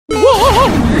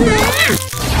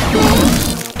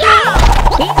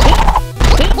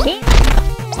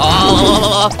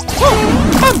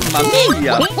Mamma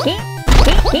mia!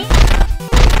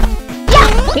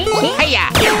 Heia!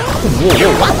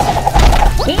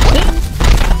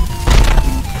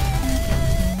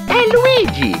 È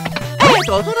Luigi!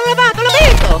 Ecco, sono lavato, l'ho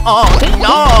visto! Oh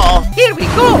no! Here we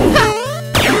go!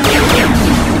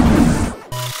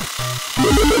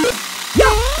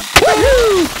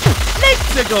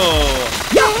 Let's go!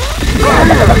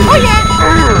 Oh yeah!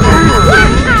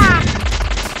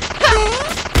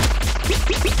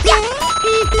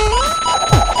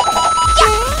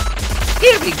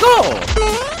 Here we go!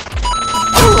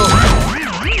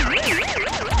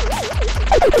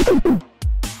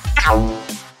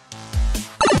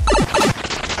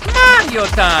 Mario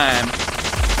time!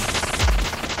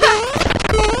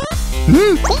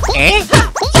 Eh?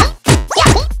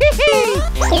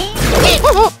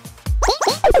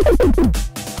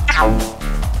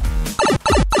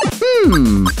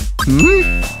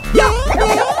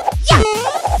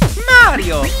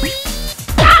 Mario!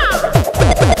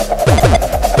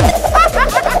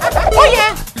 Oh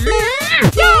yeah!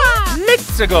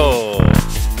 Let's go!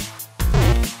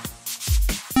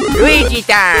 Luigi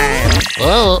time!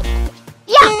 Oh.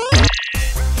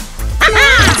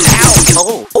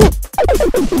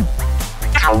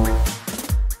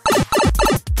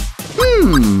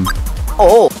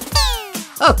 Oh!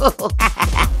 Oh!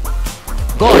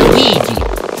 Go Luigi.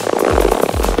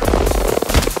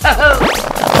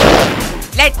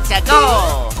 Let's go!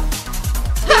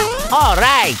 All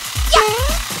right.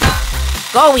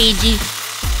 Go Luigi.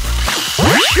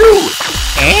 Shoot!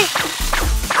 Eh?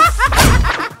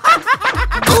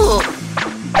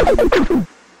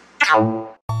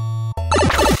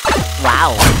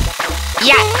 Wow.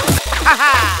 Yeah!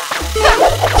 Haha!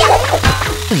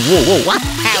 Whoa, whoa, what?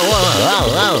 Whoa,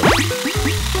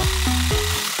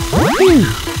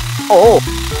 Oh!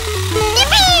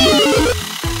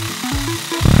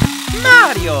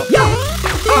 Mario!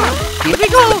 Here we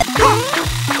go!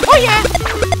 Oh yeah!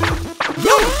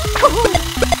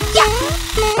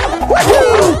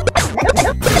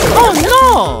 Oh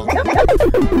no!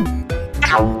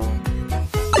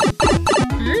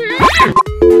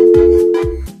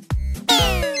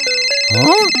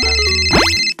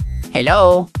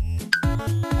 Hello?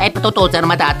 Ay, patutusan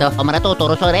matato. O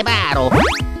maratuturo sa rebaro.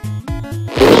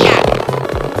 Yeah!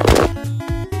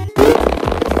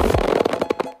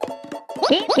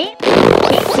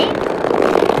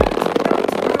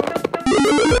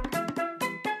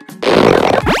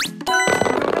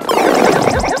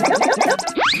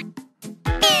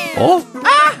 Oh!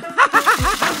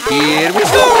 Here we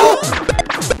go!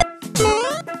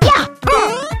 Yeah!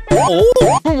 Oh!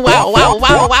 Wow, wow,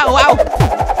 wow, wow, wow!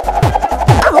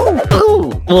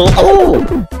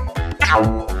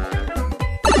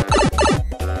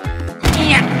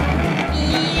 Yeah!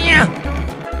 Yeah!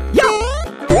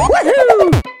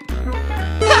 Woohoo!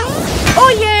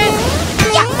 Oh yeah!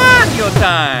 Mario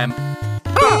time!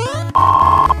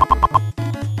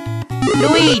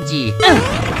 Luigi.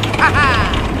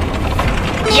 Haha!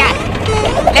 Yeah!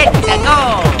 Let's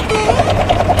go!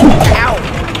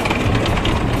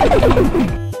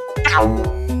 Ow!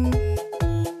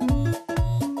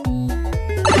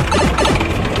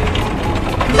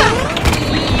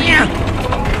 Yeah!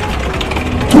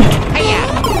 Hiya!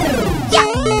 Yeah!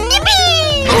 Yippee!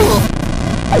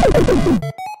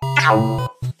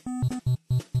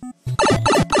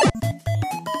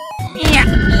 Yeah!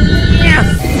 Yeah!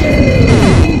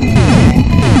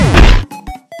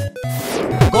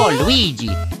 Go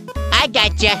Luigi. I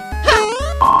gotcha!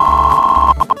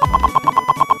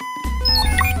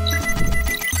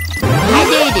 I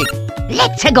did it.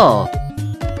 Let's go.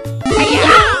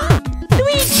 Hiya!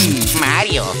 Luigi!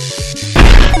 Mario!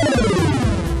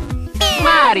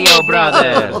 Mario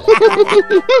Brothers!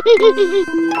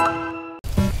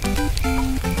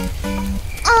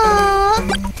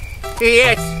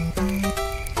 Yes!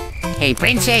 Hey,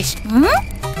 princess!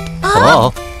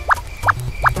 Oh.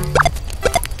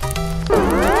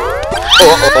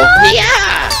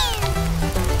 Yeah!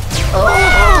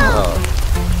 Oh!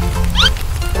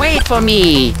 Wait for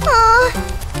me.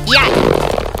 Yeah!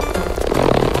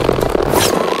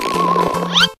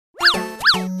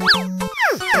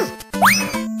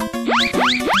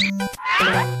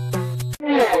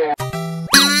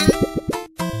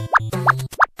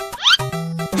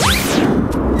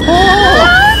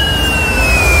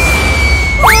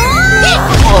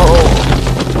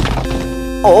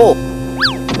 Oh!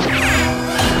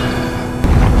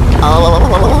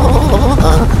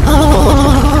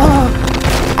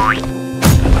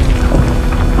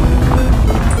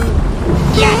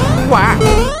 Yeah! Wow!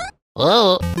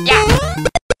 Oh. Yeah!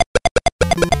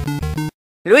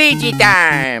 Luigi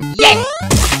time! Yes!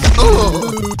 Oh!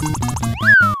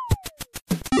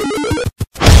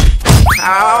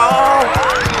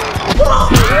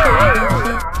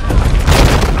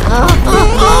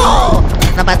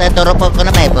 Napataturo po ko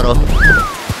na pepero.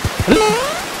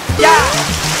 Yeah!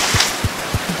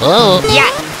 Oh!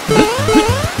 Yeah!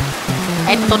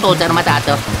 Totoo sir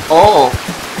matato. Oo.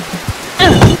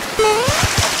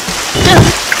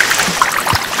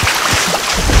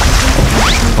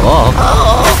 Oh!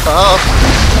 Oo.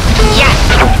 Yeah!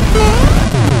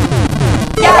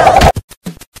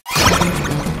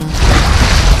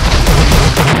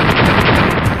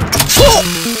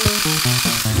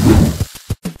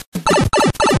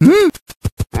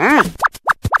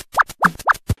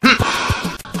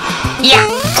 Yeah!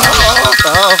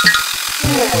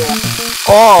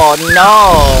 Oh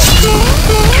no!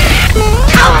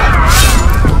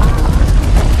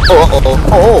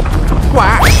 Oh.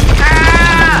 What?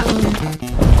 Ah!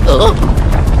 Oh!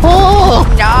 Oh!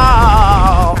 No!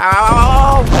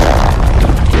 Oh!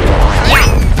 Yeah!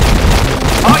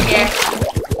 Oh yeah!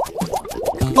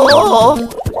 Oo.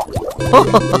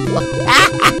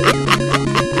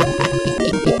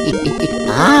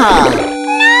 Ah.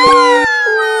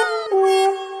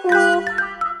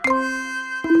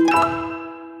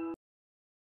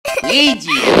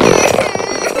 Luigi!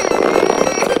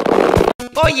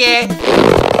 Oh yeah!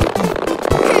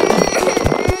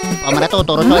 Oh,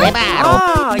 maratuturo sa pepero.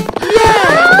 Oh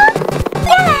yeah!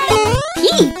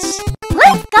 Peach,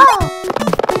 let's go!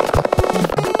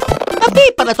 Tapi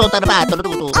para sa tarbato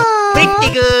natuto. Pretty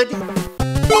good!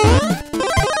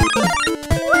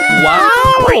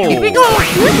 Wow! Here we go!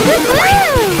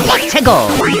 Let's go.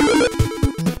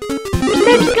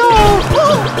 Let's go!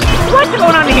 What's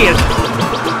going on here?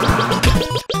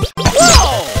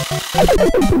 Whoa!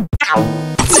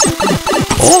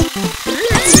 Oh!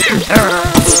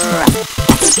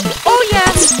 Oh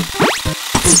yeah!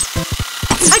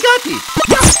 I got it!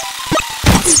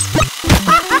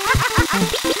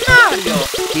 Mario!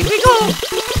 Here we go!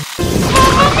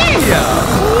 Mamma mia!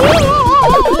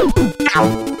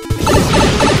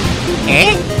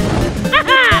 Eh?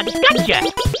 Haha! Gotcha!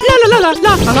 La la la la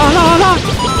la la la la!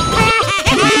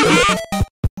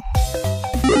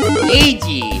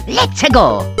 Luigi! Let's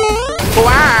go.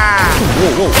 Wow!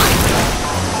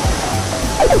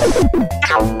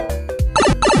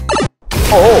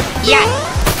 Oo. Yeah!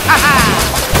 Haha!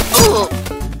 Oo.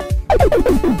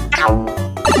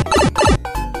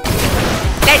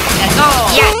 Let's go!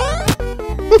 Yeah!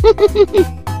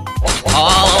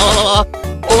 Oh!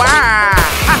 Wow!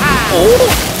 Haha!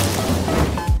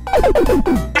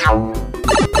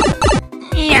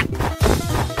 Yeah!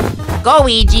 Go,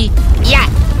 Luigi! Yeah!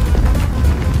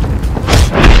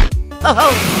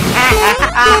 Oh!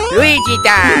 Luigi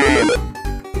time!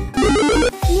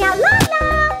 Meow la la!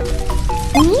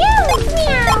 Meow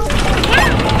meow!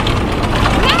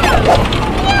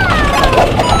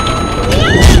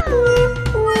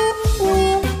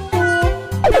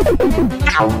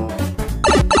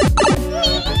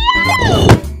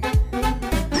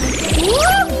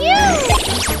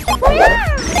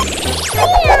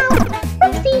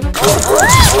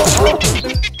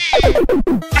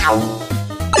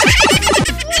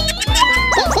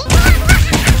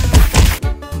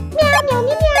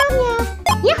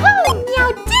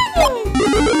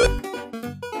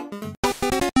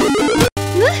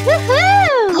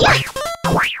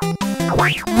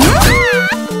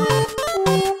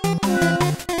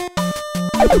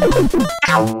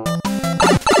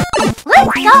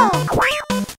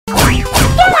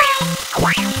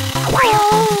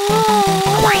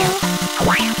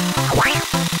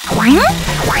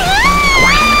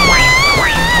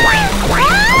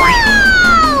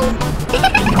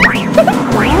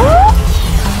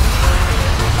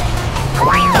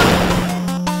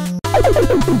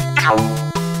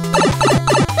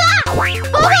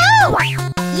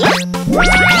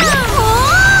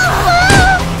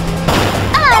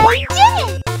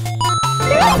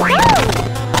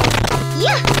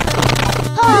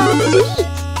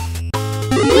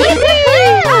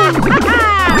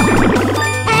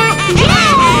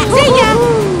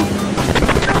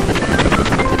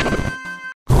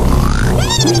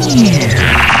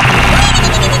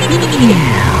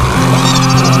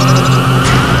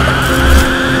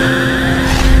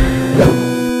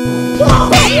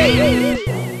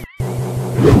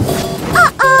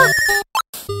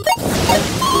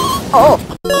 Oh,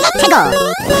 let's go.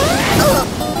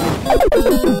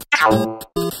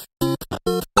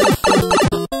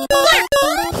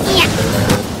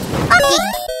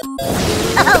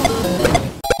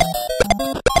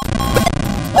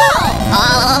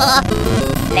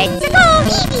 Let's go,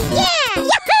 baby,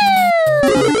 yeah!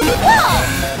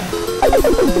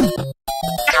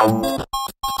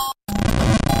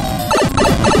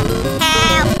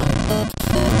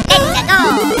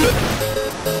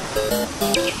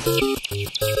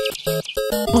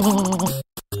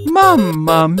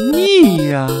 Mamma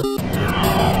mia!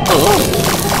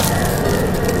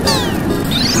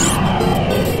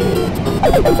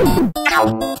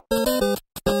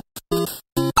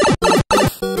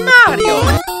 Mario!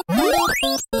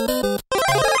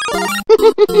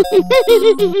 Here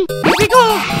we go!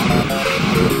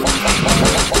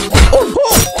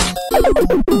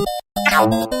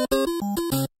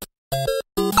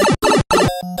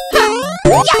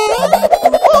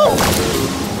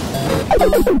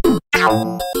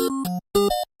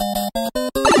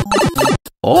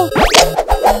 Oh!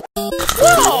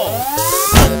 Whoa!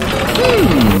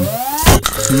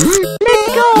 Let's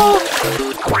go!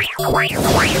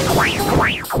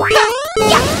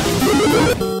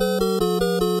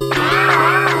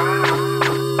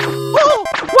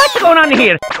 What's going on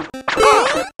here?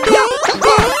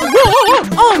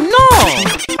 Oh no!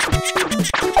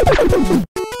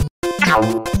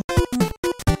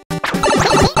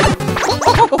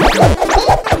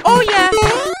 Oh yeah!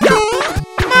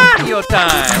 Mario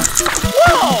time!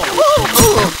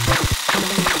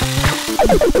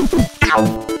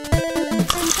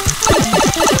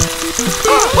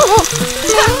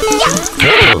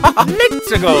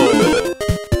 Let's go!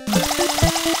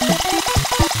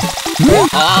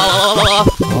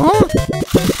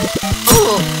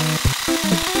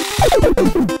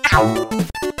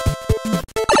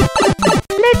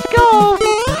 Let's go!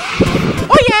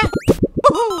 Oh yeah!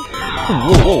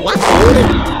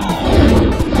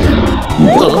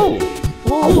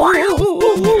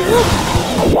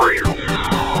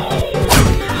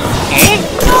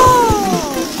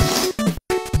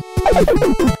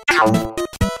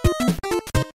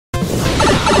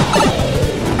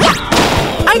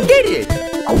 I did it!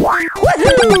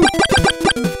 Woohoo!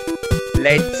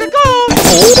 Let's go!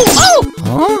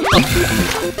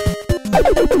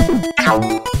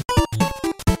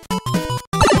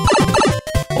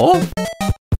 Oh!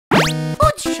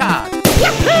 Good shot!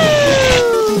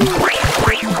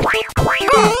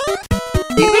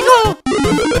 Here we go!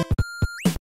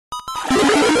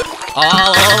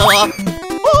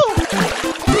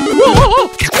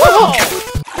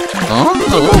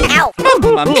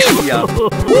 Mamma mia!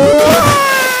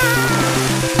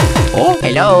 Oh!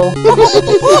 Hello?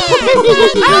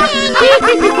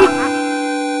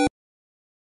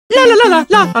 La la la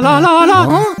la la la la la!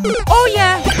 Oh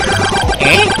yeah!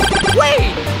 Eh?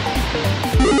 Wait!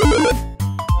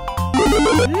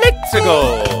 Let's go!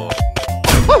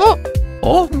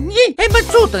 Oh! È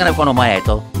mazzuto che ne fanno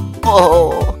maeto.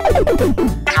 Oh.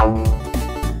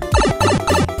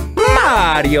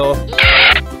 Mario!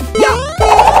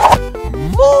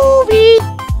 Move it!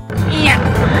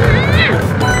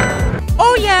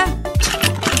 Oh yeah!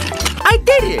 I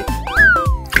did it!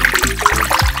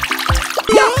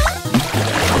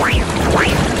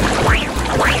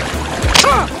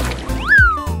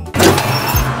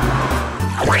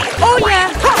 Oh yeah!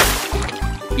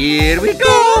 Here we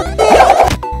go!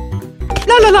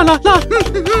 La la la la la!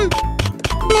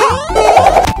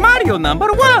 Mario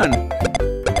number 1!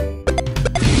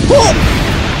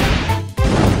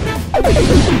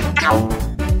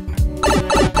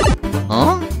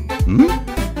 Huh?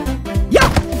 Yeah!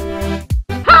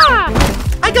 Ha!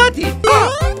 I got it!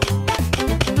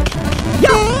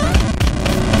 Yeah!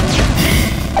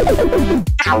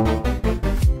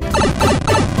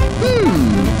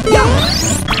 Yeah!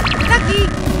 Lucky!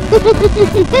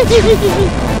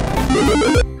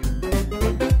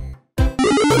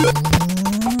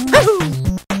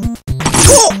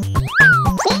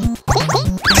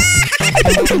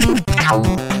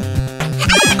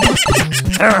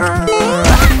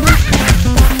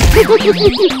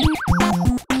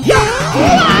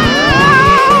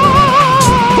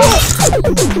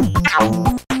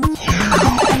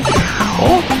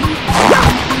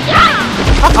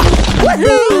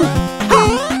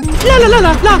 La la la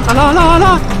la la la la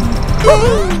la!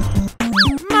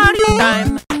 Mario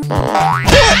time!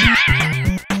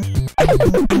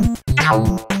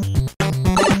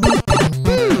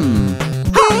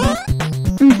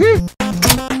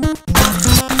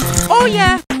 Oh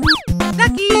yeah!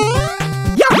 Lucky!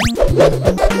 Yeah!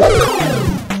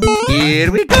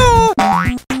 Here we go!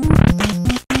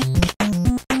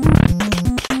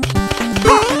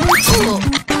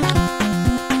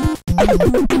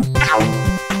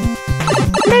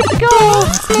 Let's go!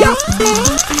 Yeah!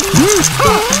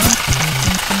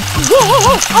 Whoa!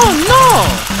 Oh no!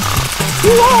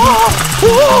 Whoa!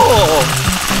 Whoa!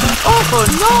 Oh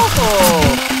no!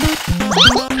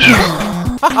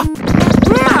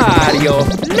 Mario,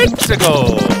 let's go!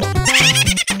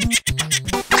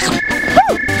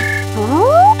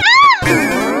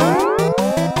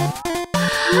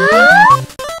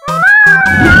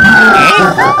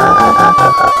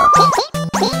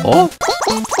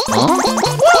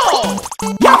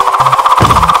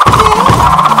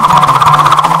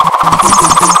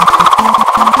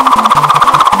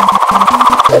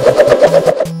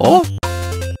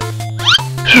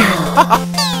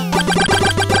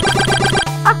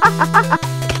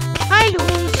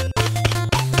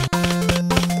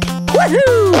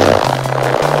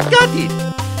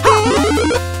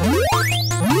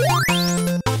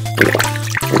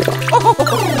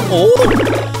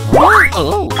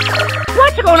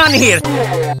 on here?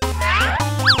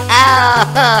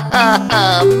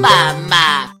 Oh,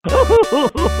 Mama.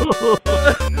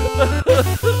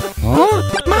 Huh?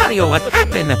 Mario, what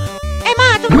happened?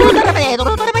 Ma, tutto da vedo,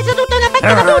 tutto da mezzo, tutto la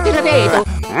macchina, tutto da vedo.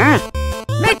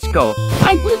 Let's go.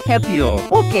 I will help you.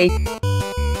 Okay.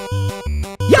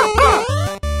 Yeah.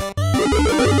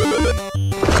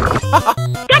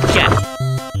 Gotcha.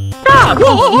 Stop.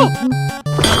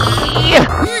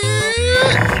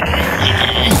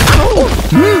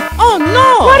 Oh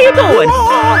no! What are you doing?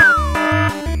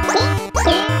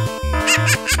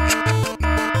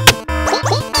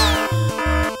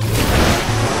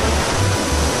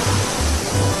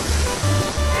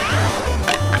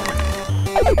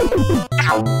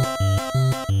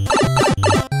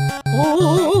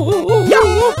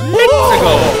 Let's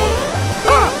go.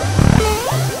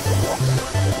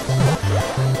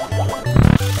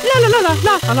 La la la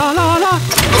la la la la la.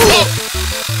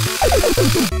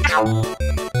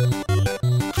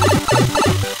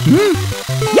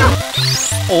 Yeah.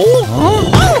 Oh.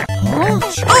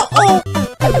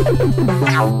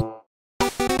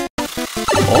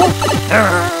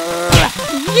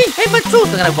 Hey,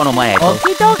 mazzuto che ne buono maestro.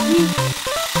 Okidoki.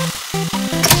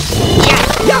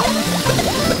 Yeah.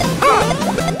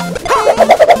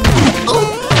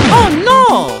 Oh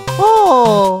no!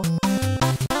 Oh.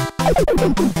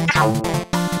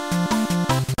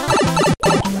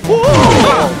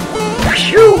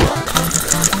 Phew.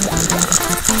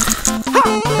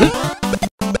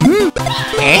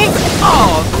 Eh?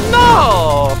 Oh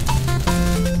no!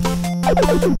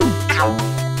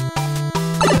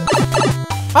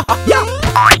 Yeah.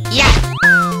 Yeah.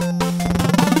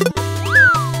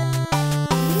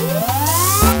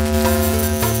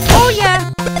 Oh yeah!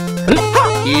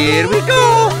 Here we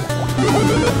go!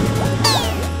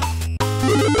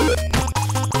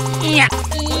 Yeah.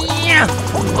 Yeah.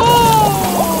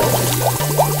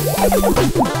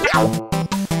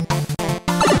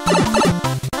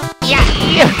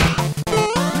 Yeah.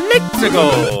 Let's go!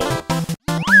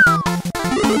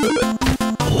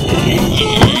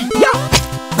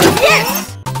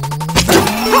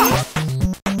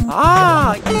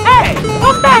 Ah! Hey!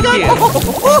 Come back here!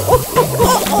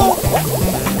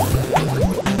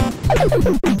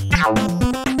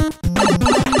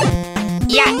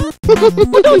 Yeah.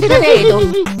 Tutto da vedo.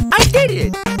 I did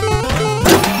it!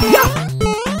 Yeah!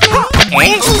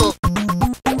 Eh?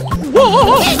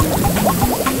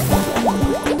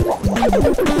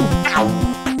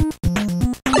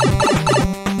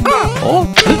 Oh!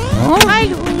 I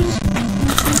lose.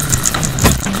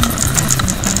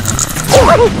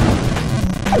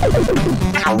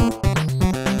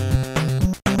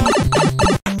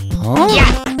 Huh?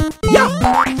 Yeah. Yeah!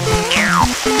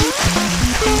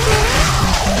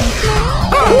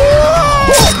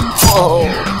 Oh.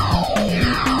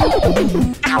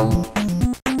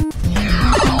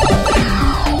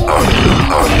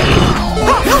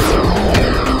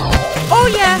 Oh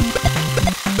yeah!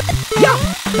 Yeah!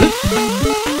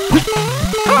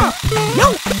 Yo!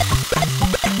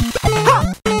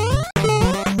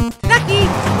 Lucky!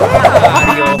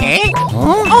 Mario! Eh?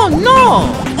 Huh? Oh no!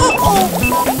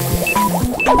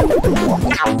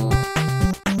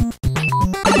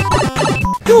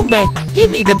 Too bad. Give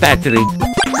me the battery.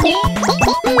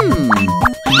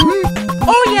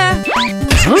 Oh yeah!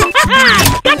 Huh?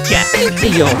 Gotcha! Thank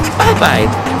you. Bye-bye.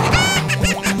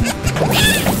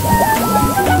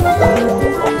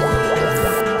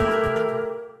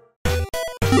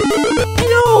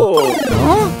 No!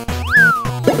 Huh?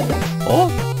 Oh?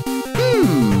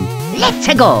 Let's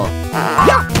go.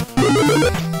 Yeah!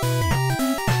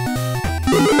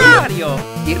 Mario!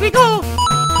 Here we go!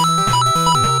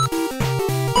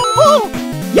 Oh!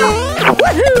 Yeah!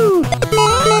 Woohoo!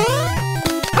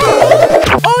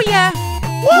 Oh yeah!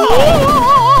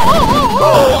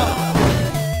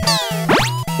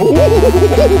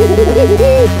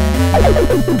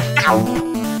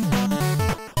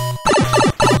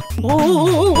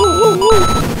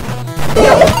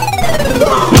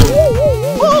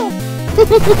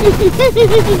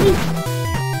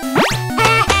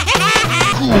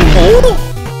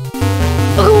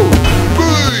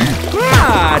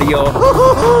 Mario!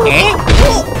 Eh?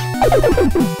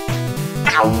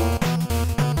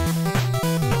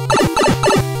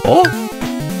 Oh!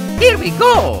 Here we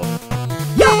go!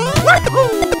 Yeah! Wahoo!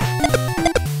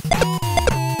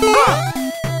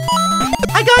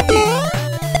 I got it!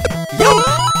 Yo!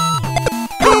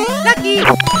 Lucky!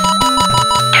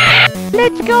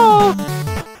 Let's go.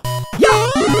 Yeah!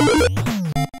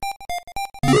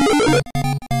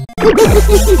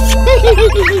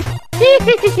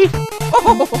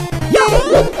 Oh! Yeah!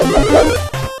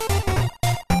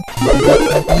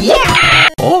 Yeah!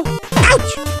 Oh!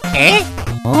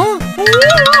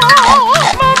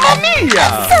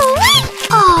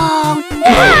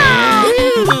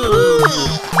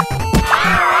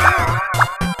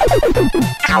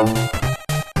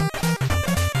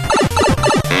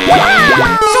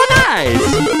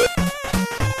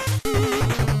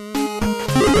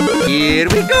 Here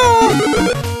we go!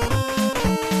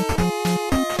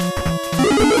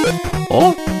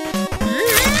 Oh!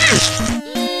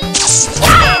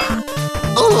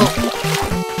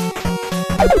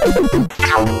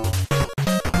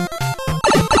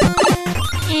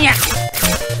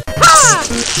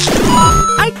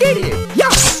 I did it!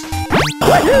 Yes!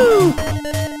 Woohoo!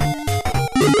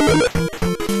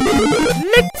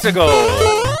 Let's go!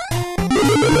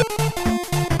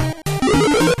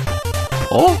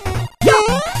 Oh! Yeah!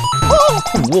 Oh!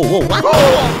 Whoa, whoa, what?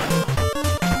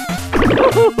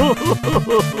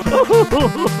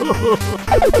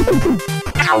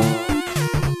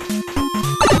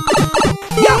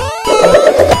 Yeah!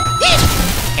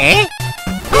 Eh?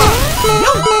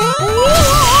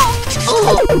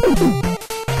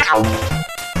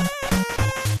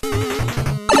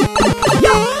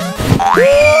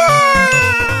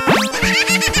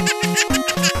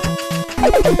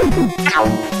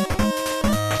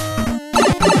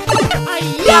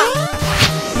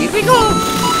 Here we go!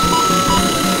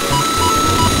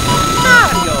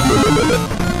 Mario!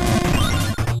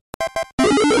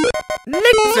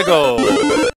 Let's go!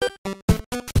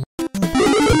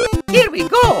 Here we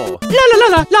go! La la la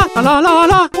la la la la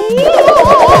la.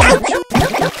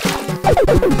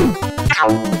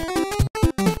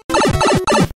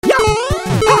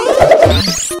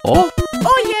 Oh!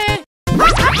 Oh yeah!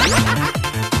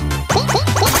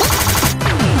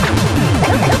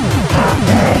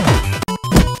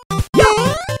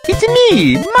 It's me,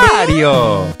 Mario.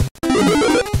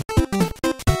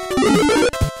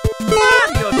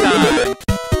 Mario time!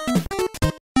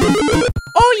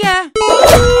 Oh yeah!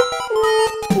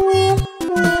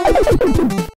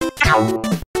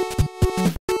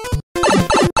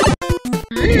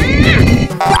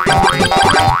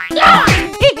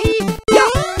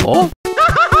 Oh!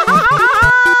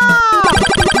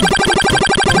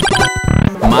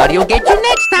 Mario get you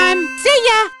next time! See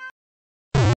ya!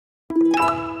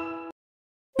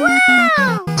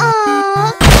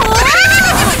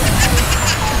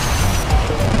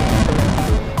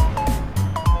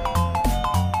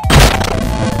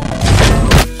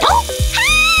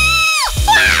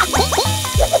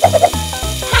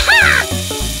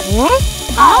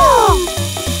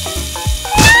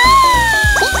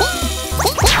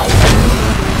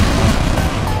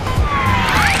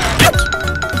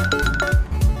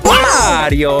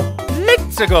 Mario,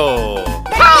 let's go!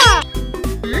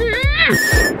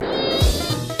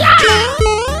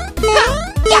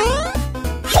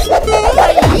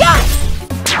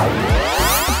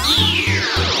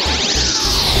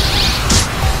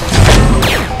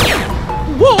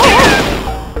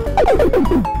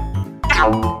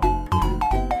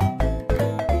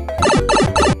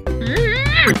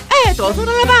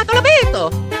 Sono lavato, l'ho visto!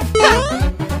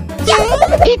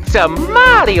 It's a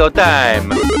Mario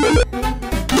time!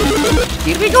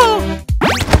 Here we go!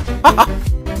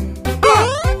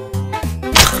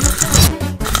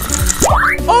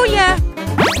 Oh yeah!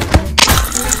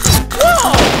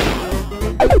 Whoa!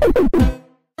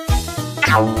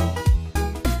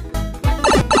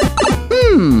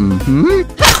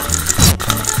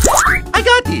 I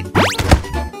got it!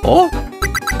 Oh?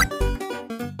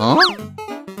 Huh?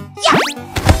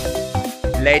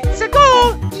 Let's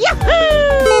go!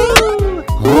 Yahoo!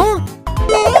 Huh?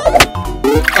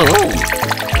 Oh!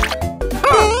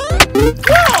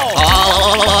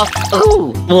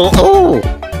 Oh, oh, oh.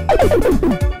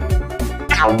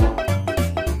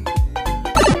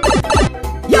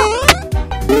 Yeah!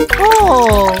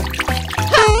 Oh.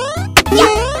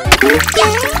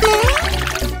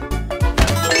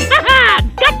 Haha!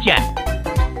 Gotcha!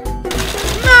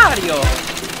 Mario!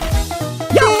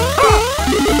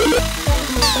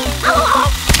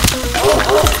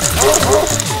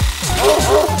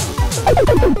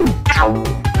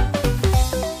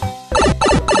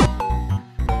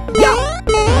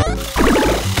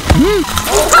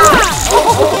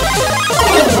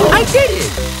 I did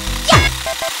it!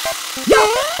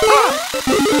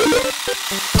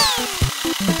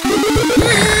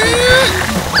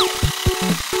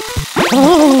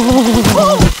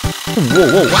 Whoa,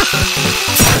 whoa, what?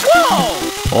 Whoa!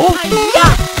 Oh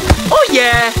yeah! Oh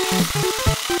yeah!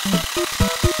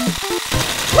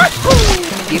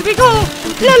 Here we go!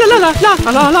 La la la la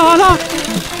la la la la.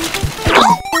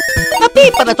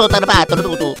 Napipa na to tarbato na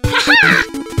tuto.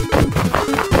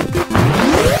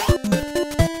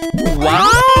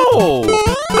 Wow!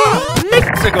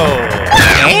 Let's go!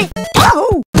 Eh?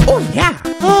 Oh! Oh yeah!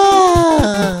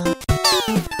 Ah.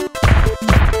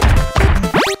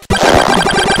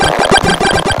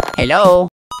 Hello?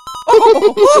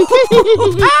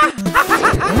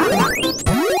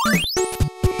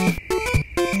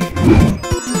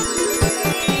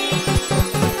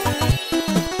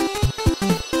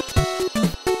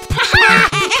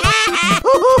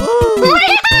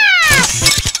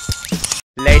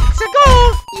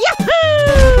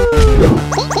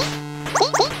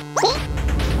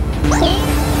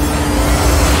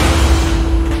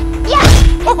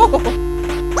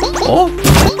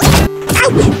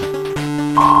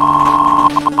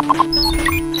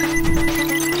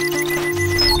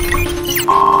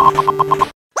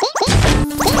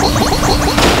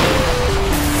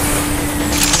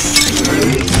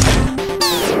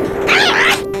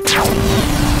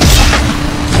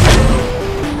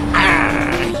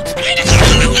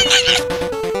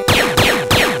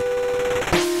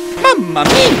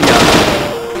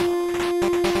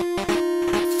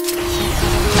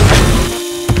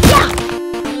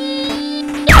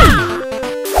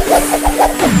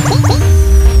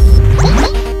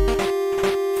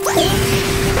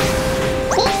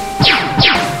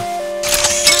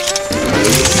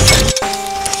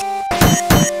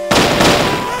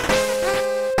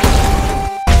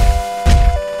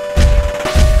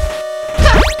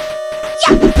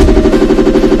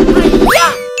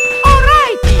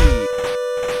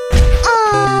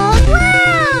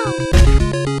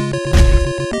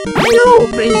 Oh,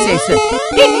 princess.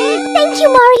 Thank you,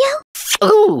 Mario.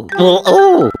 Oh, oh,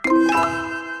 oh.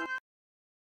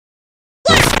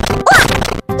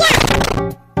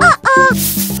 Wahoo!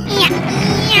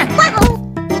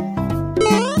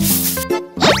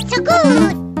 It's so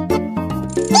good.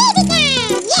 Baby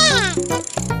time, yeah.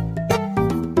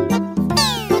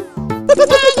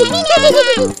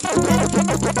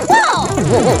 Whoa!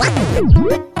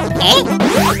 Okay.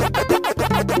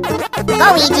 Go,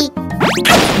 Luigi.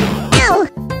 Ow!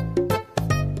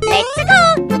 Let's go.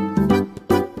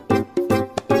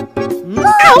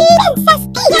 Princess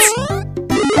Peach.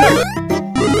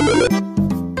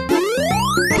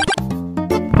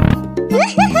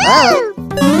 Oh.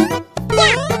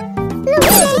 Yeah.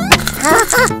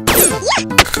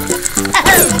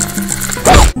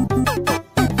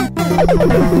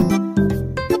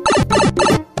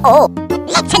 Oh,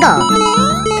 let's go.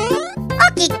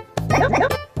 Okay.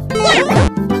 Yeah.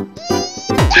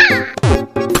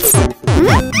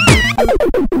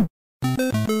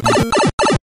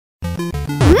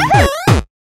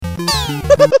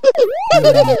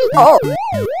 Oh.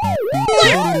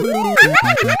 Yeah.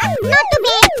 Not too bad. Let's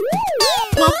go. Yeah.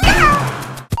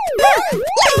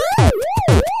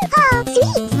 Oh,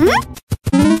 sweet.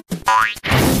 Yay!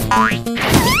 Alright!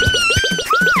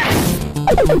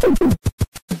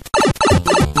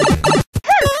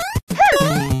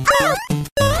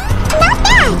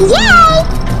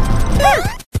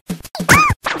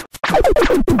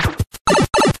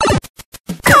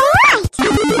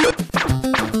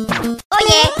 Oh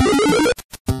yeah!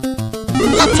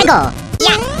 Let's go!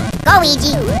 Yeah! Go,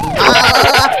 Luigi!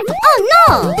 Oh no!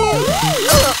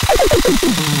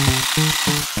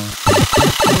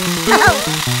 Oh,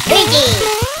 Luigi!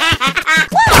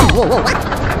 Whoa! Whoa!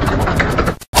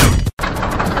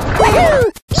 Woohoo!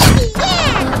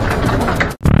 Yeah!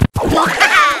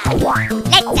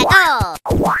 Let's go! Oh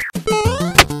yeah!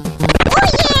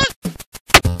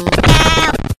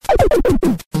 Now!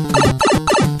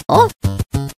 Oh?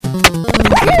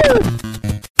 Woohoo!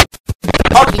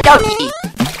 Okie dokie.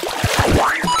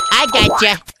 I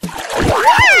gotcha.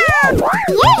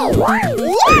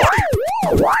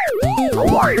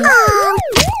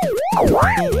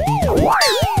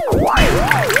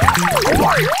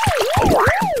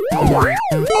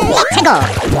 Let's go!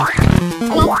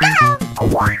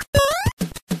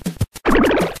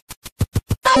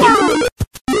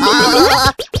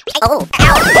 Oh!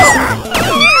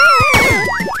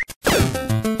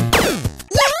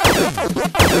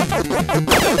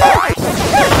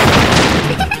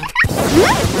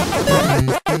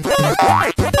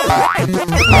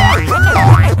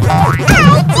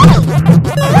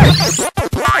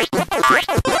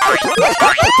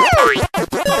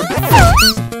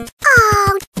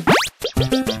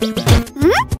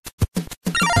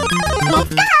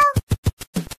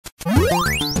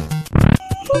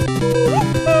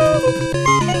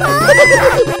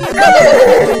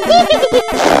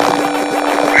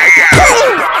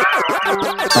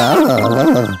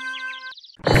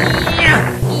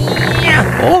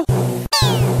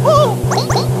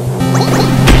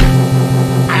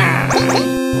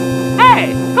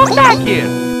 Hey, come back here!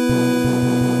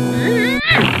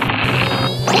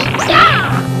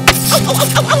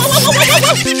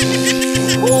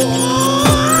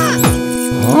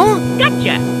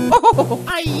 Gotcha!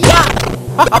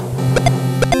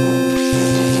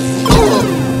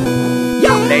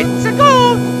 Let's go.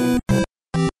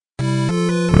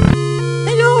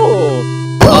 Hello.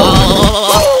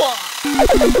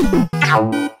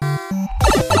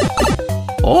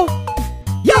 Oh.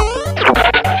 Yeah.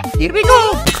 Here we go.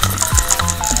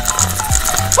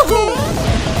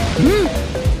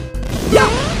 Yeah.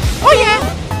 Oh yeah.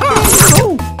 Oh.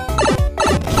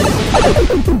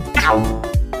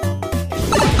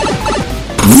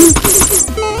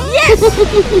 Yes.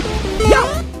 Yeah.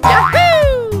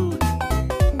 Yahoo.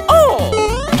 Oh.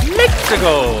 Let's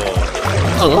go.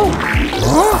 Oh.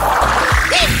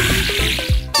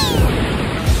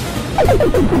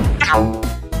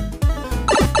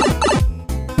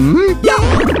 Yeah.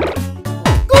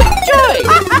 Good choice.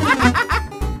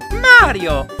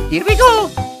 Mario, here we go.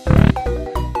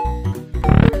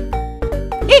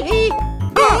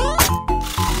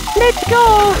 Let's go.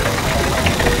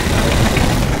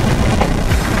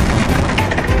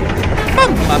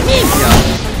 Mamma mia.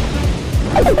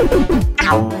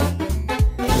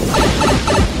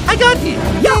 I got it.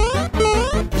 Yeah.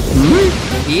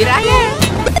 Here I am.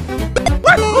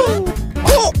 Wahoo!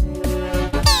 Oh.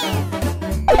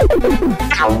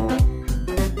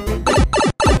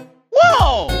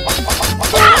 Whoa!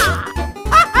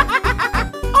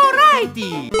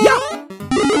 Alrighty! Yeah!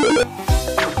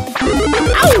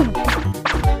 Ow!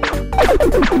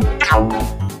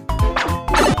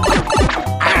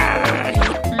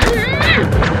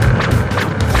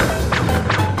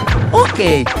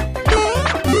 Okay.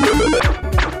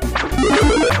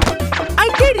 I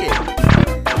did it.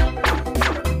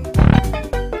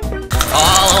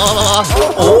 Oh.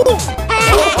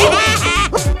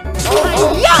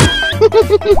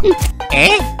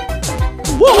 Eh?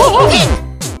 Whoa.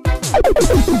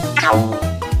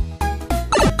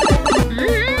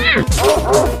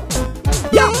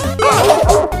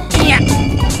 Yeah.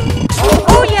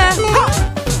 Oh yeah.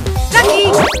 Lucky.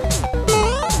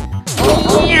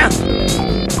 Yeah.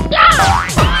 Yeah.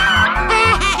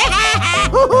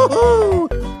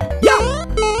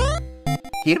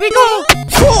 Here we go.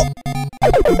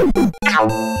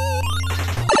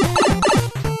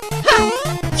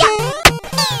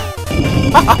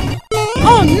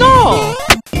 Oh no!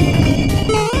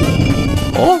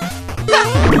 Oh!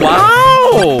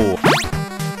 Wow!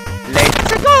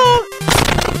 Let's go!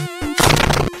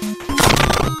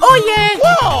 Oh yeah!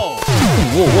 Whoa!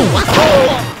 Whoa, whoa,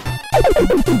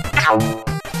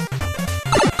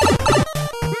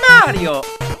 Mario!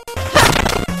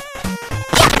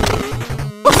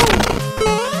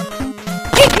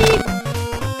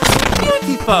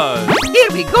 Beautiful!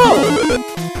 Here we go!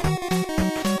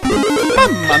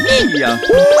 Mamma mia!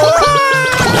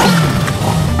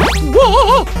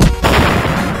 Whoa!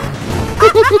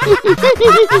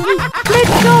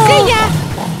 Let's go! See ya!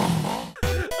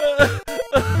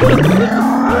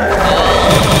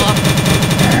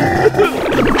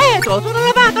 Sono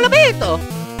lavato, l'ho visto!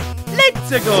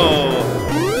 Let's go!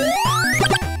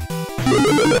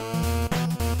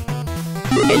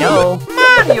 Hello!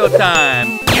 Mario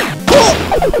time!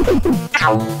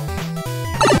 Oh!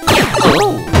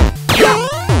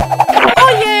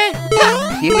 Oh yeah!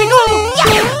 Here we go!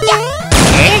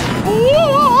 Eh?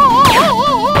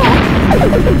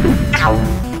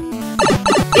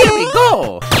 Here we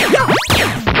go!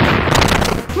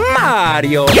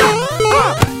 Mario!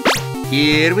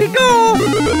 Here we go!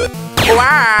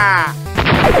 Wow!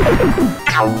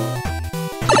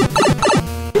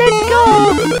 Let's go!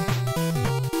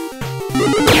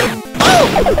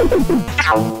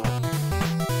 Oh!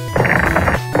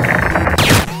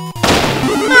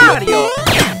 Mario!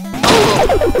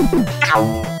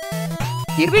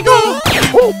 Here we go!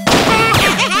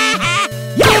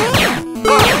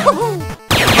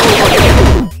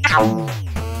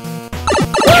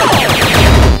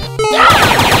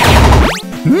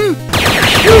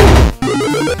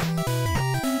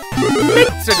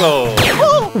 Let's go!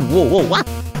 Whoa, whoa, what?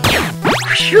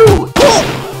 Shoot!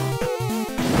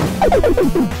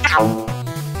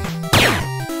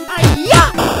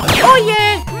 Oh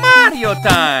yeah! Mario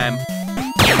time!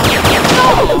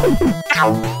 No!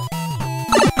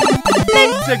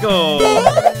 Let's go!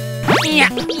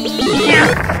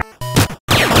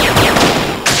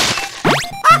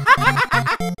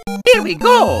 Here we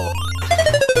go!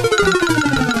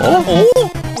 Oh!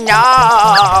 No!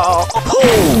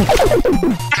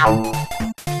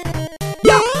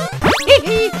 Yeah!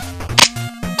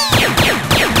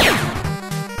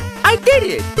 I did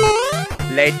it!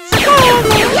 Let's go!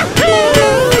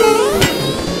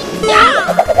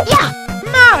 Yeah!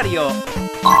 Mario!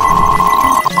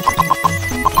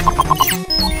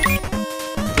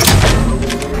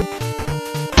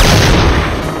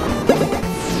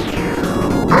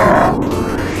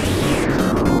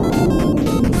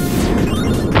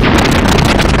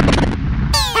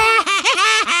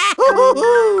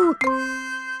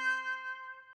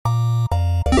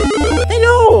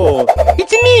 Hello!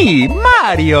 It's me,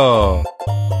 Mario!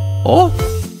 Oh?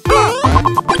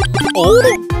 Oh?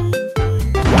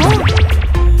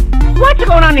 What's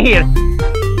going on here?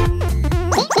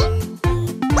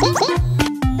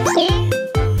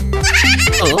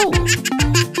 Oh!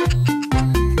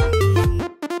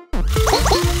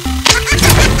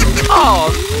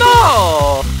 Oh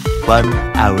no! 1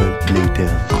 hour later.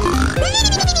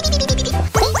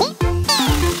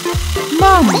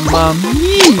 Mamma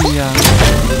mia!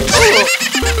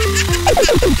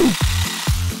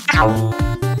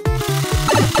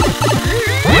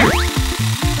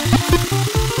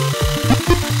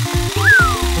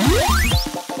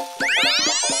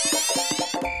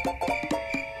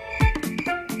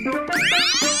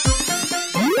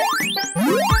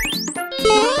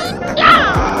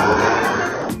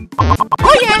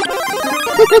 Oh yeah!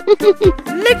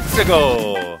 Let's go!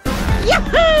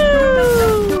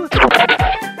 Yahoo!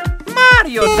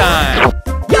 Mario time!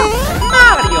 Yeah!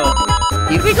 Mario!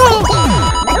 Here we go!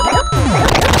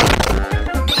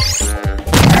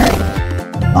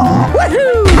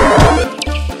 Woohoo!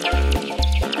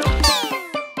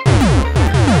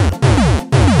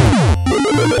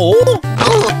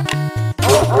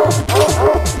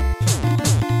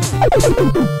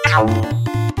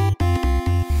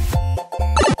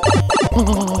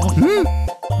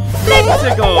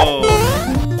 go!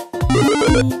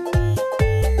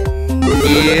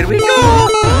 Here we go!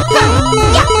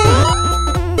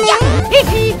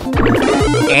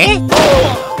 Eh?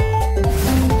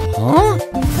 Huh?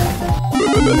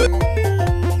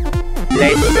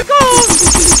 Let's go!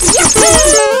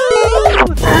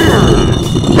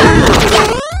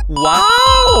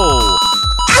 Wow!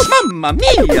 Mamma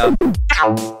mia!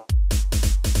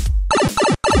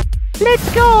 Let's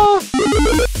go!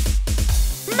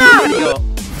 Mario!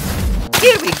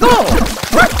 Here we go!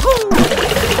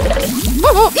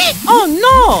 Oh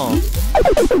no!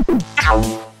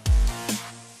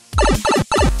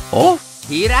 Oh,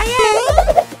 here I am!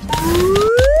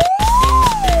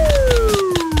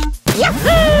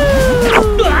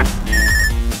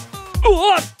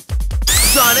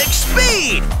 Sonic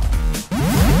speed!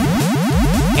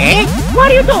 Eh?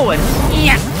 What are you doing?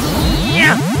 Yeah.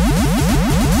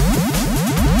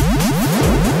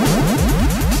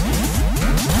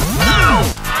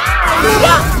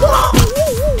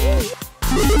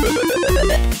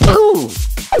 Ooh.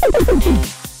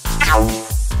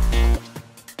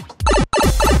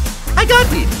 I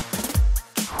got it!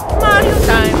 Mario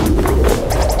time!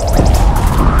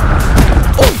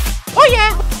 Oh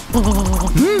yeah!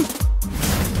 Woohoo!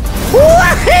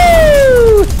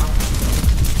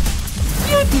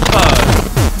 Beautiful!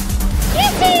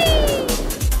 Yippee!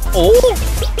 Oh!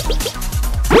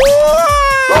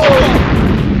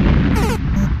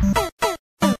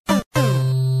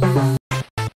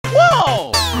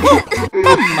 Wow!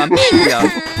 Mamma mia!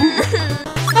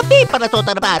 Tapi para to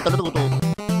tarbato tutu.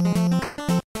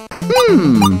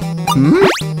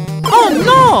 Oh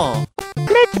no!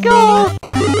 Let's go!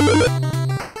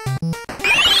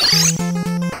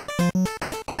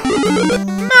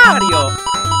 Mario!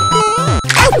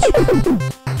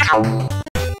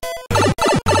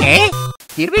 Eh?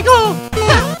 Here we go!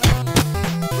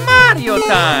 Mario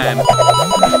time!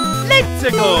 Let's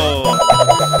go!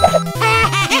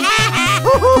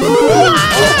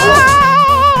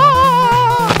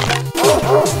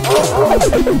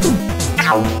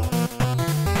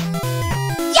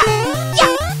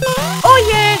 Oh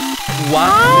yeah!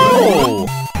 Wow!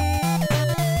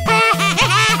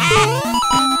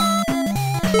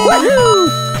 Woohoo!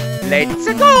 Let's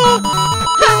go!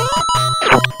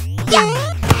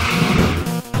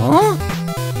 Huh?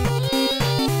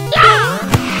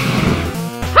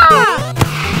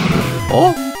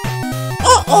 Oh?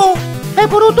 Oh! È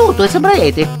pure tutto, sembra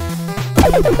rete.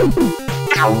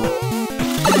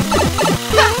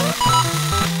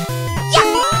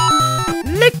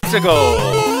 Let's go!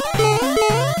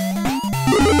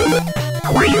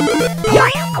 Alrighty!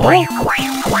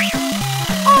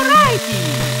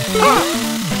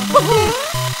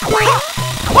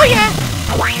 Oh yeah!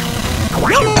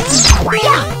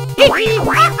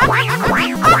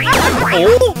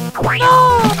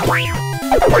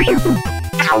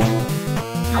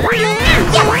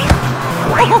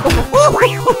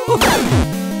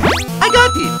 I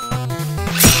got it!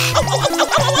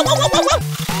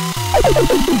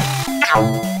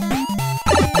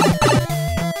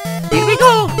 Here we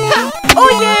go! Oh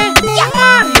yeah!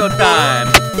 Mario time!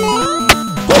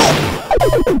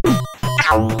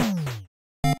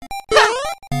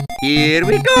 Here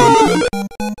we go!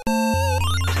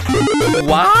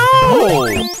 Wow!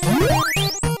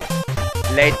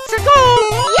 Let's go!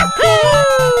 Yahoo!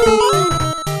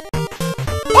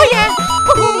 Oh yeah!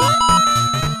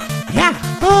 Yeah!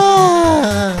 Whoa!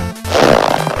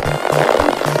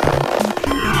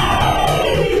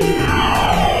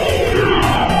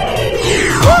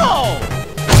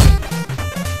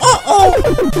 Uh-oh!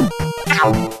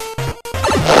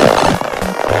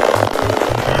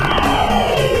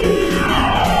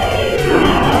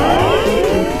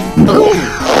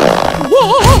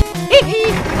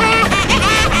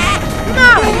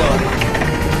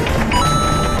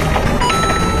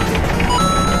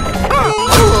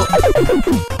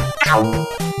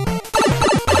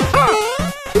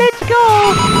 Let's go!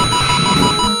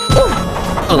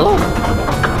 Oh!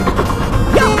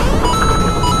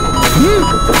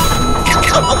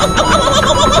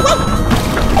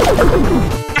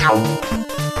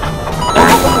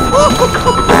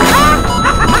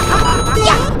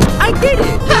 I did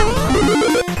it!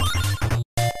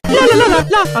 La la la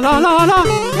la la la la.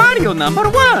 Mario number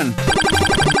 1!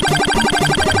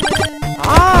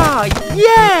 Ah,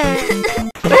 yeah!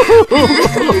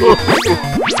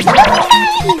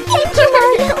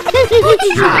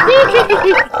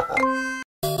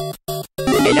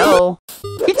 Hello?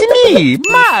 It's me,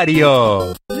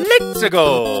 Mario! Let's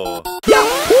go!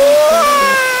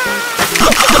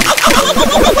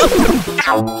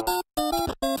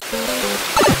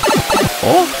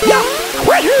 Oh!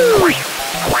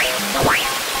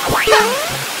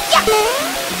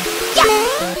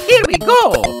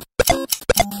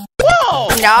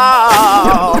 no!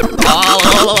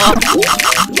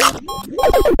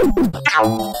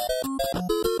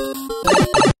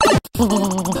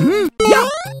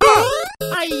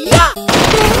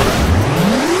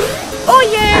 Oh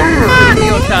yeah!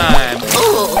 Mario time!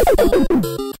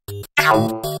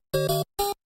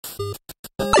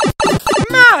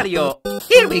 Mario!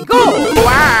 Here we go!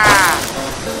 Wow!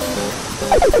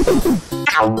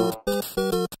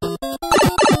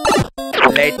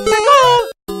 Let's go!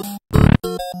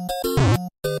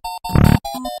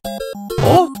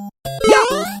 Oh! Yeah!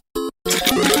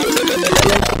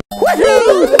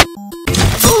 Woohoo!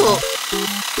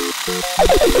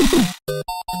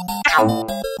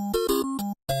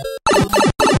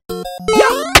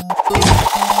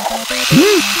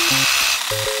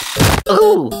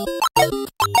 Ooh.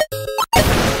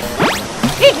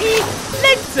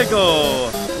 Let's go!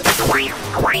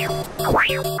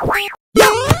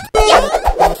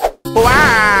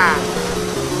 Wow!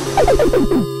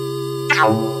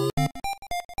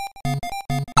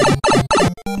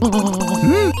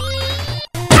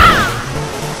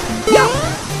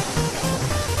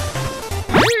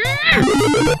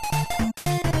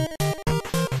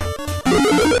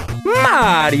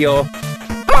 Mario!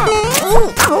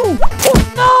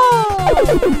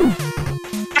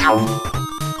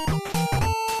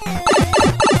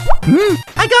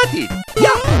 I got it!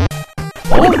 Yeah!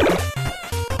 Oh!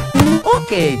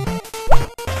 Okay!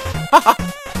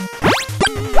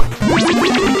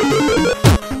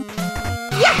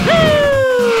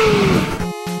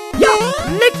 Yeah!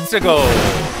 Let's go!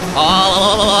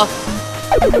 Oh.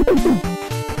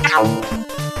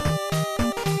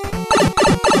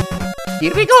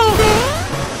 Here we go!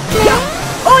 Yeah!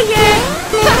 Oh yeah!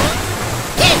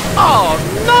 Oh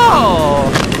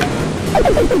no!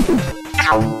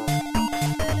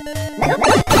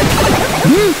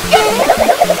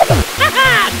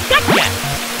 Gotcha!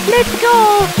 Let's go!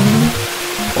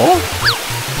 Oh.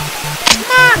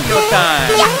 Mario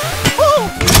time! Huh?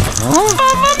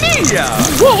 Mamma mia!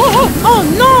 Whoa! Oh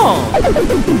no!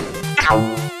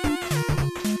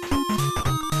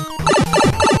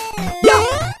 Yeah!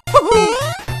 Woohoo!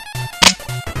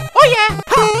 Oh yeah!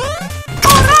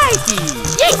 Alrighty!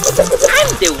 Yes! I'm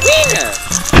the winner!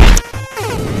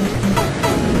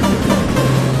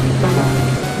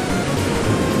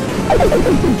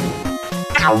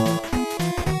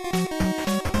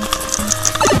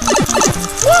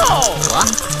 Whoa!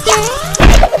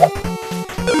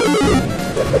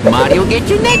 Mario get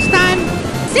you next time.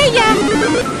 See ya!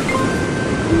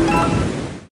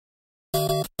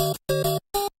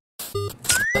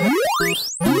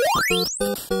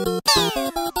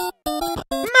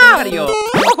 Mario!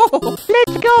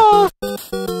 Let's go!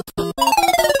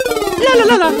 La la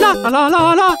la la la la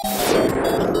la la!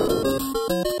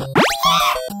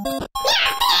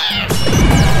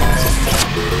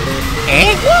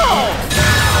 Eh? Whoa!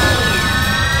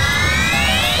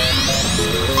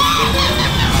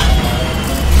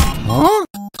 Huh?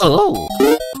 Oh.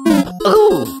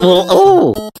 Oh. Oh.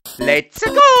 Oh. Let's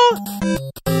go!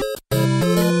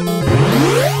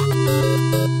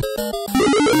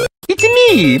 It's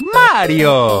me,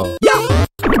 Mario! Yeah!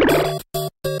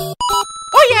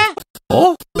 Oh yeah!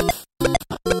 Oh.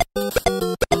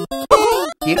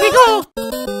 Here we go!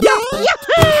 Yeah!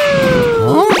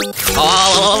 Yahoo! Oh.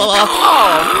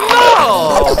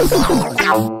 Oh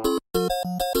no!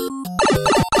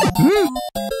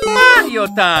 Mario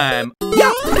time!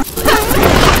 Yeah!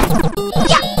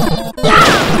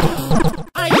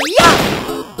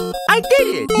 I did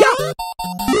it! Yeah!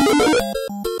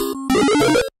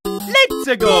 Let's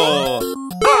go!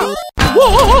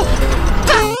 Whoa!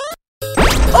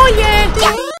 Oh yeah!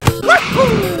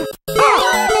 Wahoo!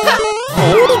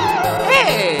 Oh!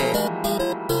 Hey!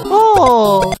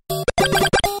 Oh.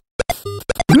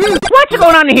 What's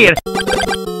going on here?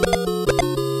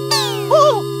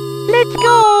 Oh! Let's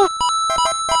go!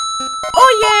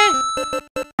 Oh yeah!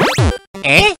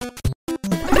 Eh?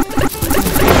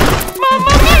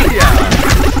 Mamma mia!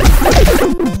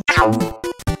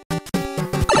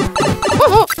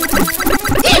 Oh.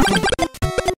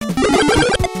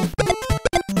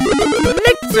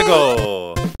 Let's go!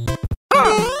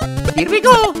 Here we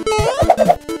go!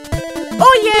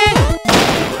 Oh yeah!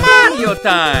 Mario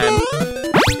time!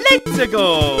 Let's go!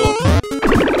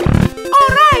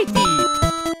 Alrighty!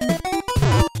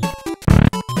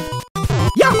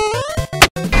 Yeah!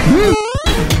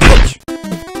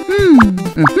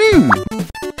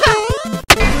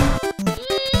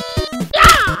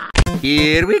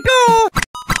 Here we go!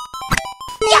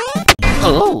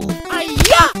 Oh.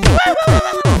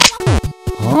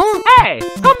 Huh? Hey,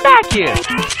 come back here.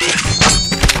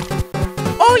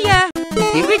 Oh yeah!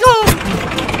 Here we go!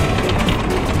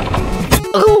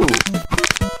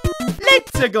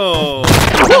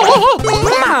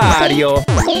 Mario.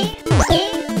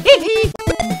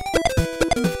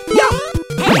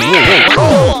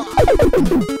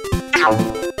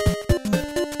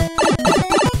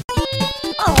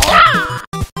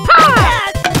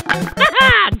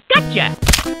 Gotcha.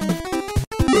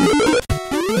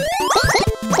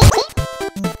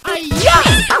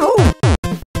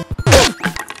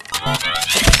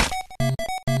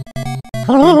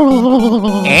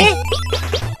 Eh?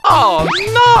 Oh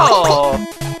no!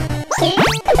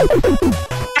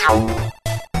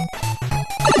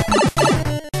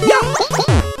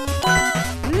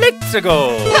 Let's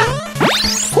go!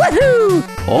 Woohoo!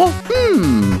 Oh,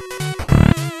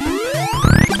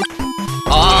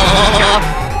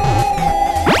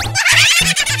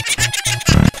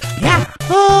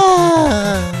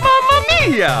 Mamma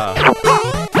mia!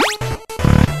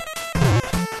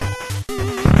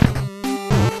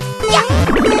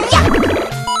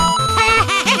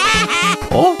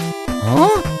 oh,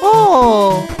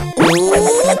 oh.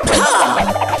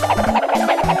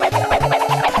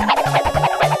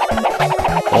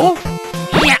 Oh.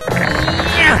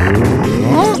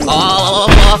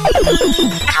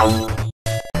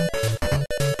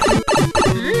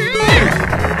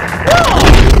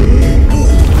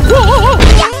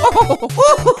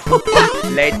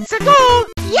 Let's go!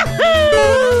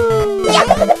 Yahoo!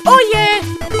 Oh yeah!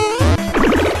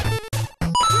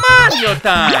 Mario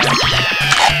time!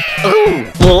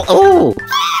 Oh.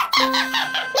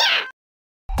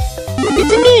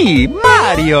 It's me,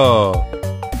 Mario!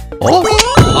 Oh.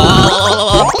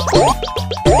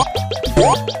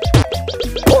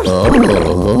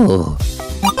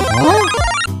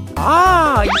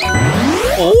 Ah!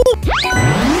 Oh!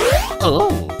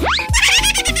 Oh.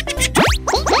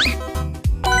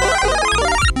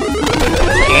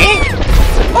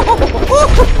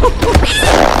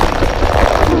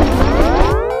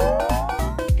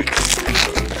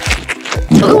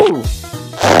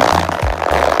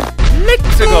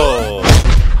 Let's go!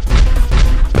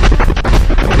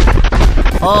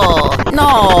 Oh,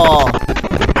 no.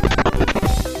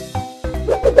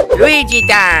 Luigi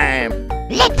time!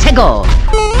 Let's go.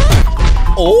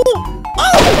 Oh!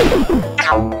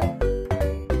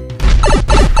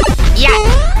 Yeah!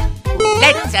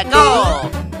 Let's go!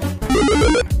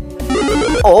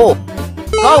 Oh.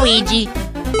 Go, Luigi.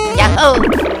 Yahoo.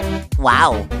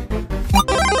 Wow.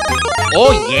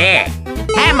 Oh yeah!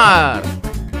 Hammer!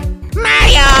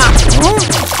 Mario!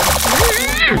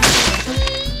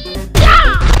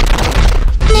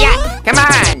 Yeah! Come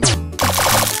on!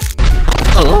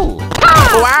 Oh.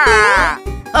 Wow!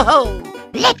 Oh!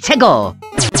 Let's go.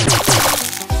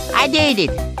 I did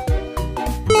it.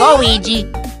 Go, Luigi.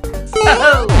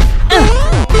 Oh!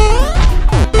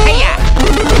 Hiya!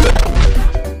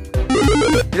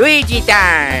 Luigi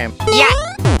time! Yeah!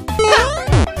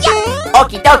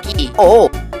 Okie dokie. Oh.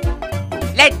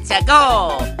 Let's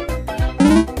go!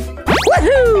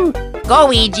 Woohoo. Go,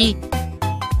 Luigi.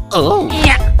 Oh.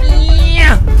 Yeah!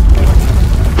 Yeah!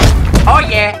 Oh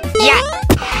yeah! Yeah!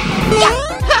 Yeah!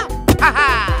 Ha ha!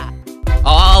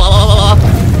 Oh.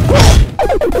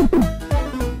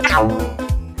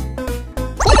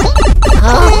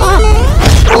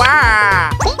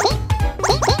 Wow!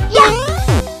 Yeah!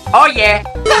 Oh yeah!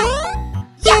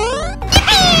 Yeah!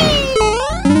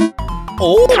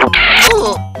 Oh!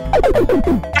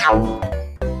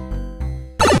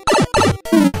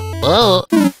 Oh.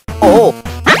 Oh.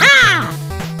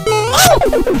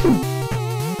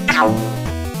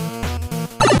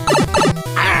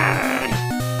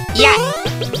 Yeah!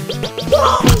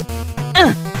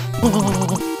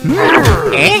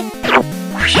 Eh?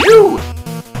 Phew!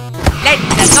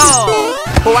 Let's go!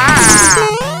 Wow!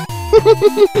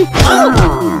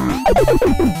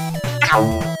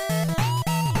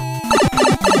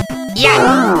 Yeah!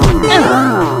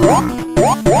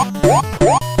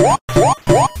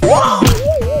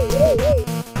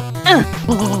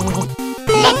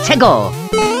 Let's go.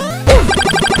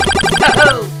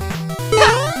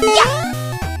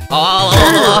 Oh!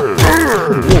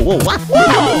 Whoa,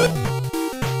 whoa.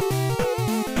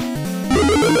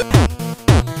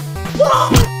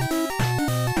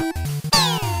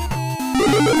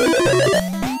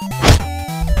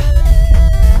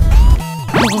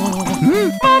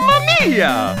 Mamma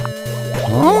mia!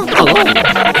 Oh.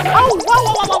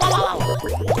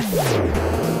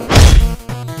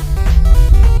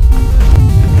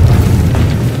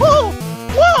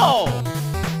 Whoa!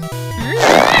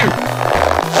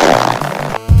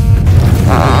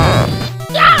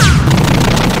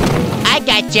 I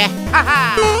gotcha. Haha!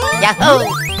 Yahoo.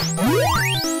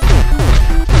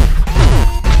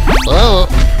 Oh.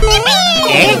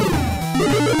 Eh?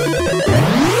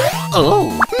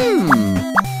 Oh.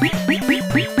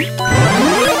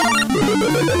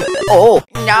 Oh,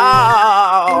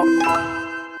 no!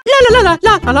 La la la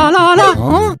la la la la la.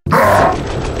 Huh?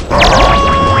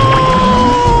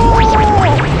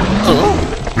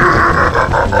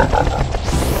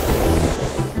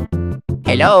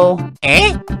 Hello?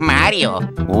 Mario!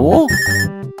 Oh?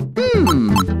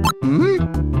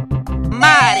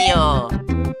 Mario!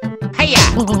 Hiya!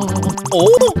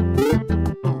 Oh?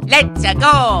 Let's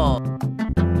go!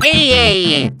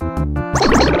 Hey!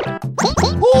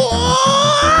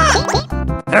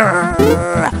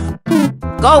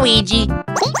 Go, Luigi!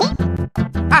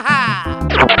 Haha!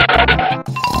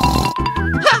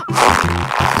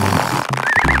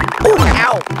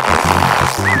 Ow!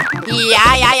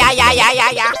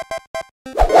 Yeah!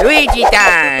 Luigi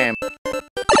time!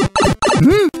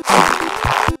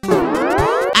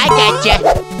 I gotcha!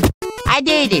 I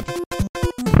did it!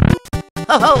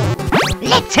 Ho ho!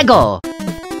 Let's go!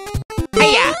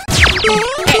 Hiya!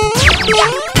 Hey!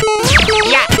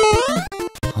 Yeah!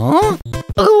 Huh?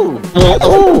 Ooh!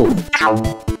 Ooh!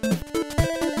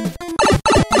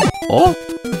 Oh?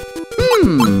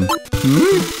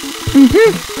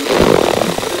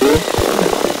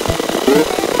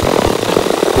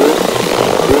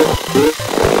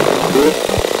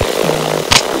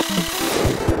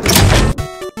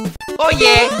 Oh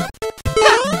yeah!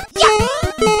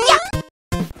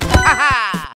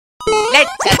 Haha!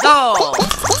 Let's go!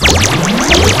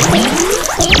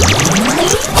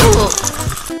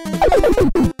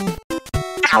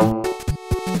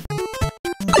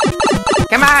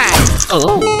 Come on!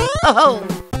 Oh? Oh!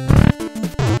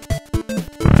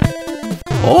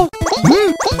 Oh?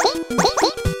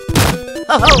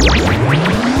 Oh!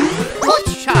 Good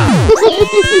shot!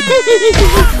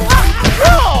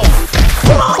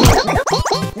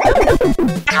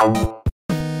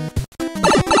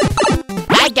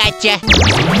 I gotcha!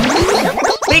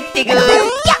 Pretty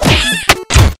good!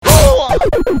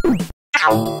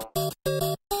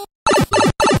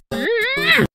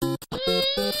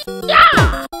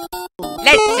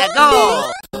 Let's go!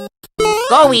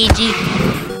 Go, Luigi!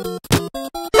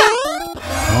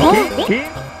 Oh!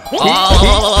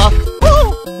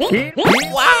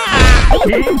 Wow!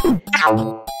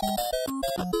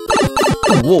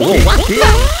 Whoa, what?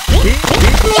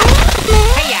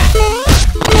 Hiya!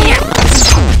 Yeah.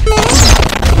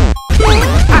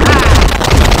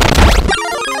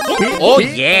 Oh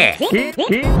yeah!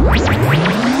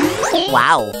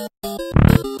 Wow!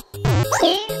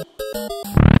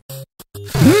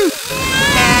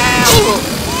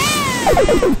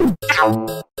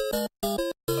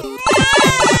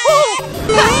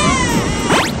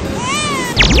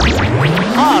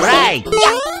 All right!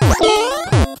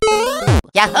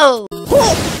 Yahoo!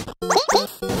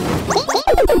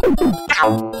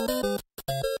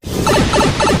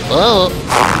 Oh?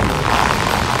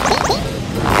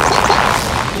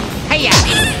 Hiya!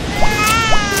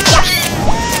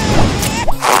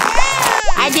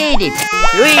 I did it!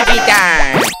 Luigi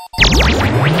time!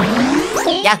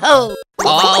 Yahoo!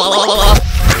 Oh?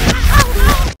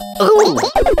 Ooh!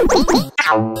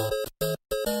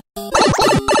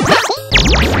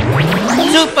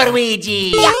 Super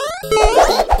Luigi!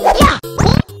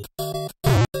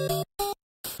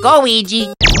 Go, Luigi!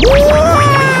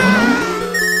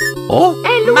 Oh?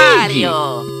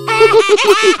 Mario!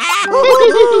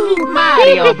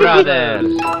 Mario Brothers!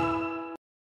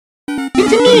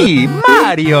 It's me,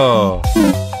 Mario!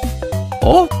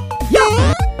 Oh?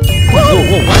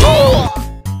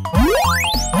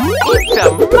 It's a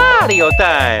Mario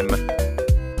time!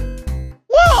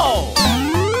 Whoa!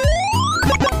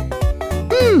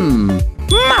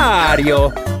 Mario!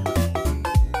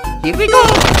 Here we go!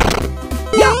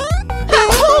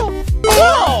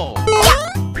 Whoa!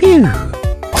 Phew!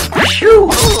 Shoo!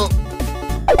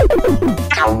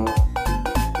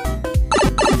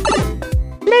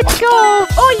 Let's go!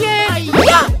 Oh yeah!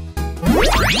 Yeah!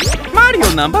 Mario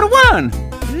 #1!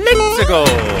 Let's go!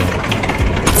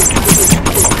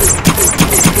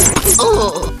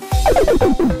 Oh!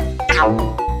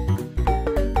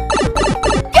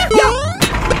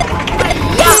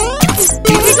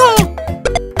 Here we go!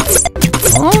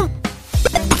 Huh?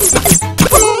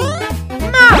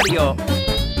 Mario!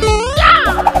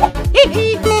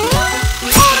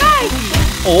 Alright!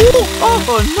 Oh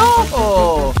no!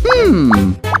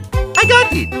 I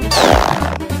got it!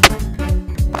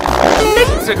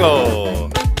 Let's go!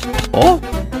 Oh?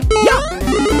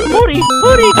 Hurry!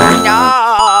 Hurry! No!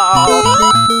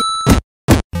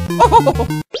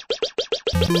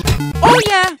 Oh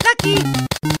yeah! Lucky!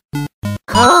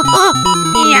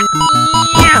 Yeah.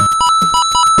 Yeah.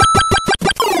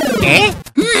 Eh?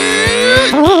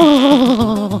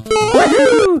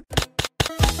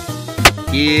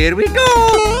 Here we go!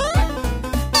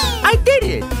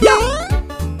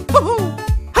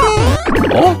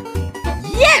 Oh?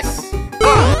 Yes!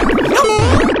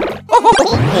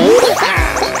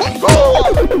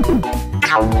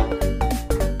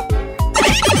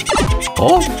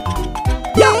 Oh?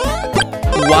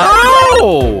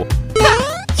 Wow!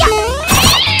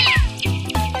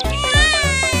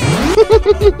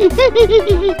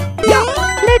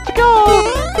 Let's go!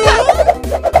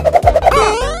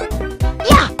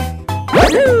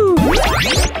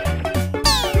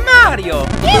 Mario!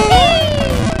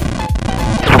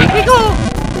 Here we go!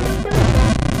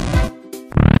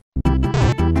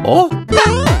 Oh? La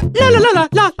la la la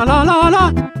la la la la.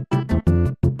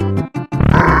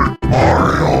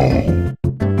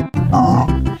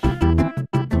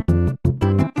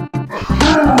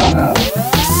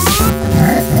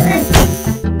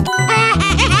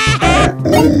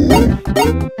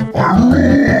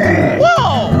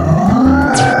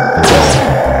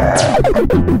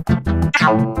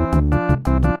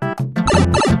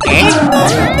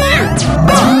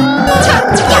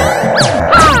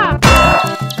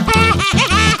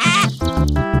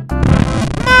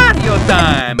 Mario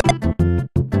time!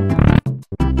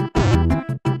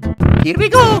 Here we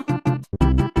go!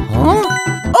 Huh?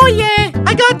 Oh yeah!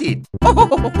 I got it!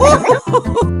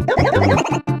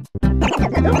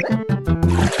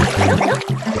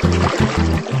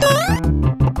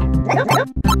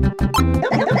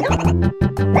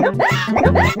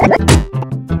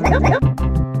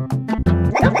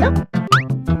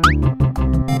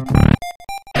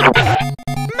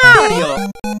 Mario!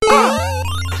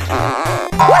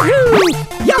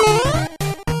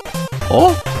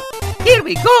 Oh? Here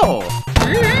we go!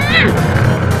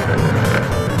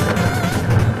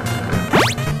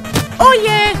 Oh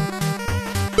yeah!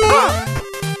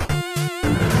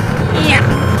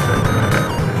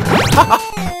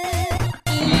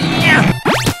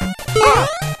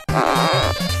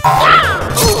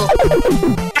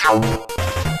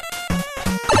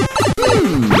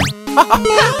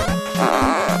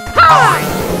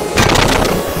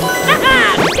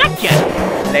 Gotcha!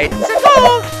 Let's go!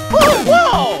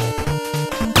 Whoa!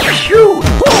 Shoo!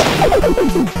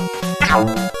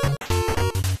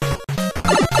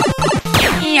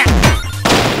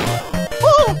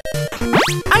 Oh!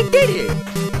 I did it!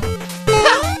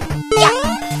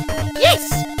 Yes!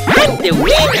 I'm the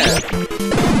winner!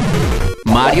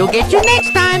 Mario get you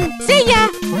next time! See ya!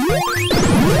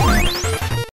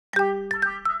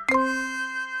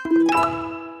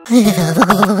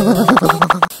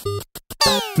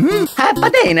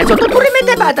 Patena, sotto tu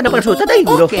rimette patata prosciutta, dai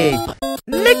duro! Okay,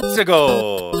 let's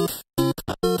go.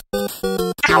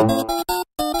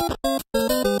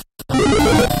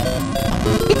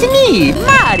 It's me,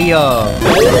 Mario!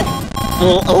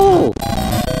 Oh!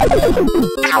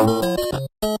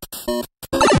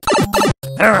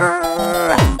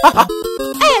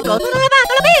 Ecco, sono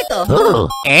lavato, l'ho visto!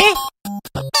 Eh?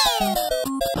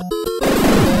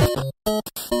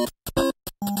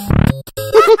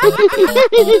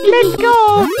 Let's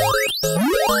go!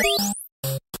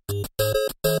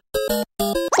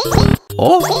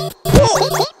 Oh?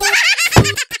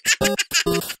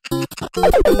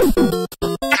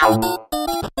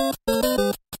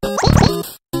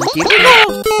 Here we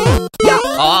go!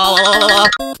 Oh!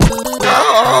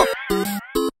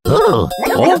 Oh?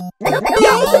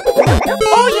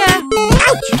 Oh yeah!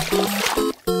 Ouch!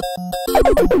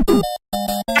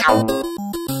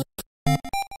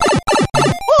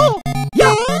 Oh!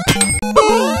 Yeah!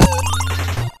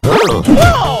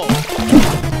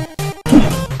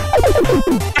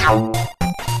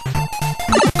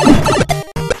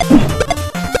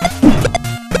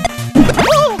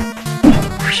 Whoa!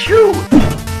 Shoo!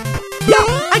 Yeah,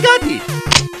 I got it!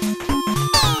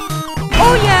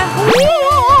 Oh yeah!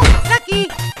 Whoa! Lucky!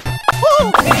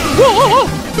 Oh! Whoa!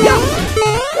 Yeah!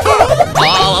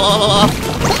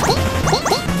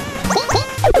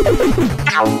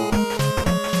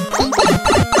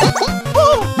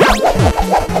 Oh!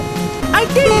 I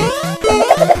did it!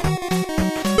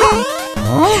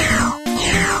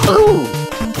 Oh!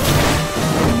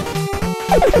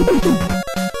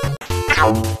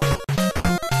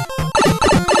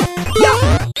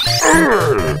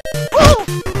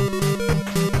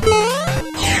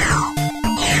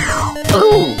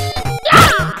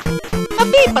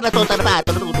 Para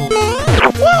soterrato, Lulu.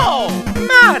 Whoa!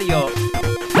 Mario!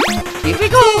 Here we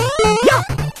go! Yeah!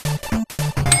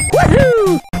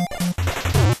 Woohoo!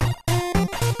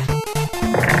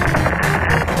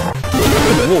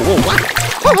 Whoa, what?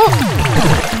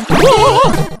 Whoa!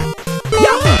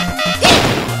 Yeah!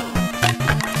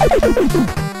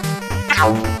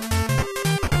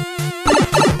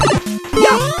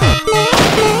 Yeah!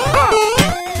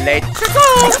 Let's go!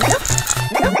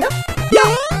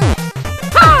 Yeah!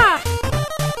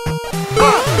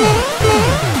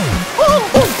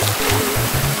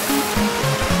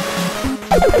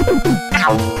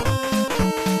 Mario!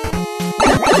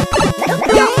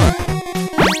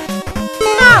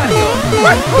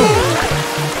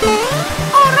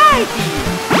 Alrighty!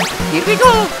 Here we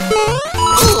go!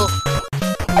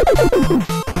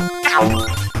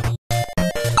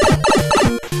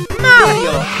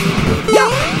 Mario!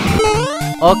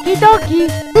 Okie dokie!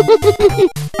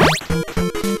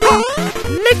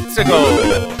 Let's go!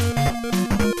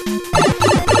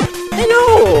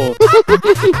 Hello!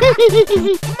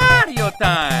 Mario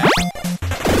time!